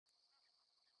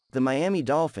The Miami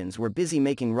Dolphins were busy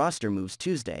making roster moves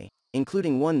Tuesday,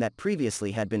 including one that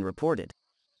previously had been reported.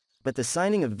 But the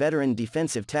signing of veteran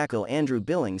defensive tackle Andrew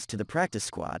Billings to the practice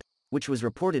squad, which was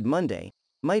reported Monday,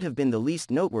 might have been the least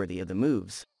noteworthy of the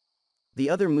moves. The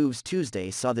other moves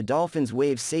Tuesday saw the Dolphins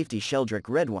waive safety Sheldrick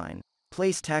Redwine,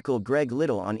 place tackle Greg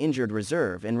Little on injured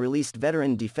reserve and released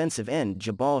veteran defensive end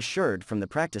Jabal Shurd from the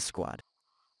practice squad.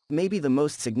 Maybe the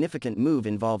most significant move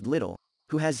involved Little,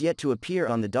 who has yet to appear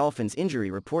on the Dolphins'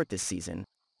 injury report this season,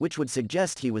 which would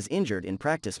suggest he was injured in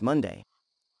practice Monday.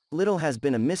 Little has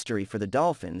been a mystery for the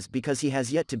Dolphins because he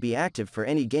has yet to be active for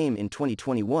any game in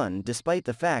 2021 despite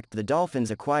the fact the Dolphins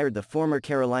acquired the former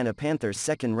Carolina Panthers'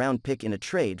 second-round pick in a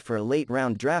trade for a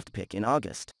late-round draft pick in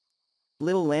August.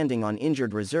 Little landing on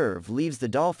injured reserve leaves the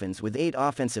Dolphins with 8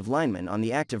 offensive linemen on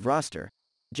the active roster: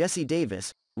 Jesse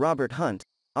Davis, Robert Hunt,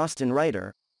 Austin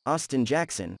Reiter, Austin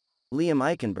Jackson, Liam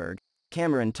Eichenberg,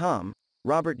 Cameron Tom,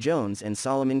 Robert Jones and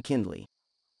Solomon Kindley.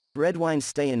 Redwine's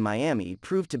stay in Miami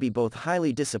proved to be both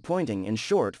highly disappointing and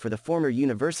short for the former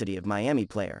University of Miami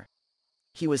player.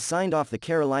 He was signed off the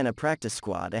Carolina practice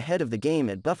squad ahead of the game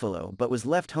at Buffalo but was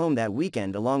left home that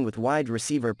weekend along with wide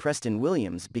receiver Preston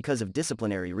Williams because of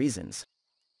disciplinary reasons.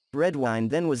 Redwine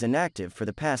then was inactive for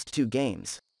the past 2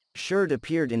 games. Shurd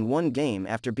appeared in one game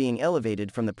after being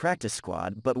elevated from the practice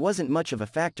squad but wasn't much of a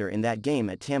factor in that game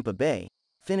at Tampa Bay,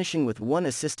 finishing with 1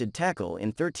 assisted tackle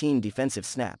in 13 defensive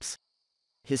snaps.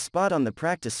 His spot on the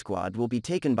practice squad will be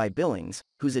taken by Billings,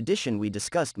 whose addition we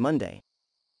discussed Monday.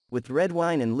 With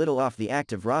Redwine and Little off the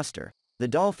active roster, the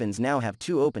Dolphins now have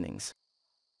 2 openings.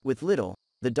 With Little,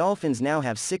 the Dolphins now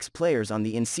have 6 players on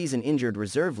the in-season injured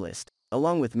reserve list,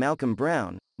 along with Malcolm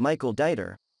Brown, Michael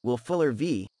Dieter, Will Fuller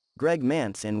v. Greg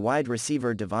Mance and wide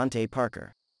receiver Devontae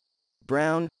Parker.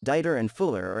 Brown, Dieter and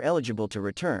Fuller are eligible to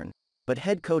return, but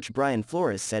head coach Brian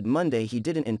Flores said Monday he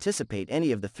didn't anticipate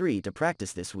any of the 3 to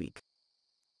practice this week.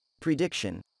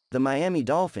 Prediction: the Miami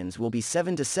Dolphins will be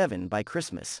 7-7 by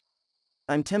Christmas.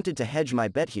 I'm tempted to hedge my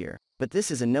bet here, but this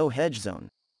is a no-hedge zone.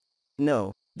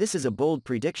 No, this is a bold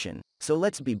prediction, so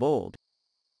let's be bold.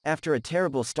 After a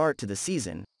terrible start to the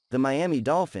season, the Miami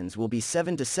Dolphins will be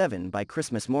 7-7 by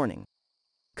Christmas morning.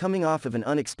 Coming off of an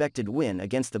unexpected win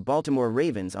against the Baltimore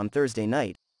Ravens on Thursday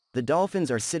night, the Dolphins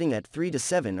are sitting at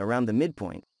 3-7 around the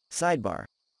midpoint. Sidebar: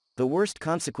 the worst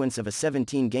consequence of a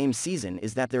 17-game season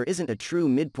is that there isn't a true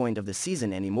midpoint of the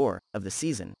season anymore.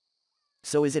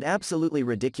 So is it absolutely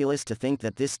ridiculous to think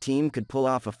that this team could pull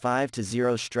off a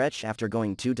 5-0 stretch after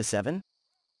going 2-7?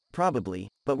 Probably,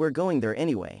 but we're going there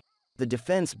anyway. The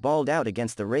defense balled out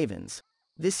against the Ravens.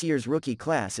 This year's rookie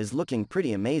class is looking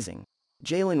pretty amazing.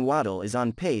 Jalen Waddle is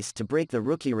on pace to break the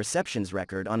rookie receptions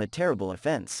record on a terrible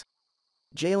offense.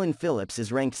 Jalen Phillips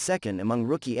is ranked 2nd among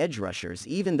rookie edge rushers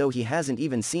even though he hasn't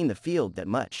even seen the field that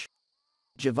much.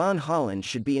 Javon Holland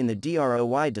should be in the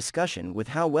DROY discussion with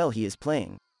how well he is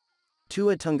playing.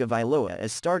 Tua Tagovailoa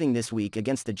is starting this week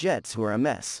against the Jets, who are a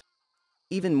mess.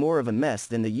 Even more of a mess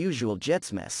than the usual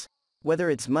Jets mess. Whether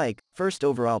it's Mike, first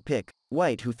overall pick,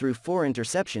 White, who threw 4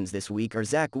 interceptions this week, or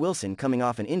Zach Wilson coming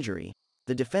off an injury,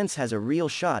 the defense has a real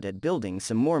shot at building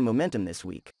some more momentum this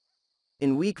week.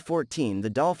 In Week 14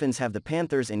 the Dolphins have the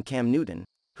Panthers and Cam Newton,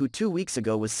 who 2 weeks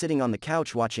ago was sitting on the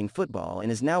couch watching football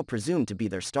and is now presumed to be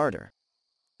their starter.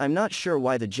 I'm not sure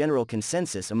why the general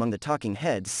consensus among the talking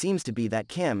heads seems to be that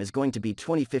Cam is going to be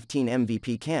 2015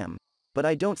 MVP Cam, but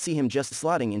I don't see him just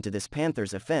slotting into this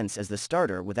Panthers offense as the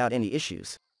starter without any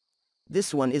issues.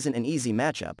 This one isn't an easy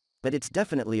matchup, but it's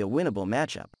definitely a winnable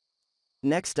matchup.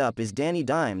 Next up is Danny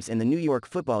Dimes and the New York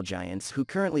Football Giants, who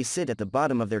currently sit at the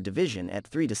bottom of their division at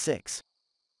 3-6.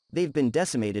 They've been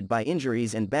decimated by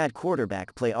injuries and bad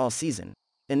quarterback play all season.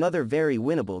 Another very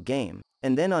winnable game.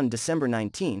 And then on December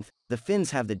 19th, the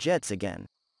Finns have the Jets again.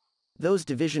 Those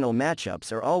divisional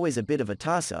matchups are always a bit of a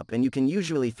toss-up and you can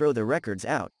usually throw the records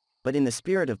out, but in the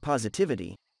spirit of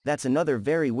positivity, that's another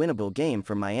very winnable game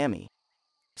for Miami.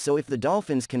 So if the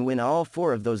Dolphins can win all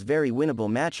 4 of those very winnable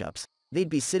matchups, they'd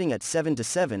be sitting at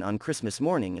 7-7 on Christmas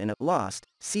morning and a lost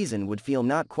season would feel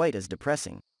not quite as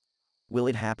depressing. Will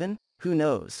it happen? Who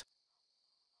knows?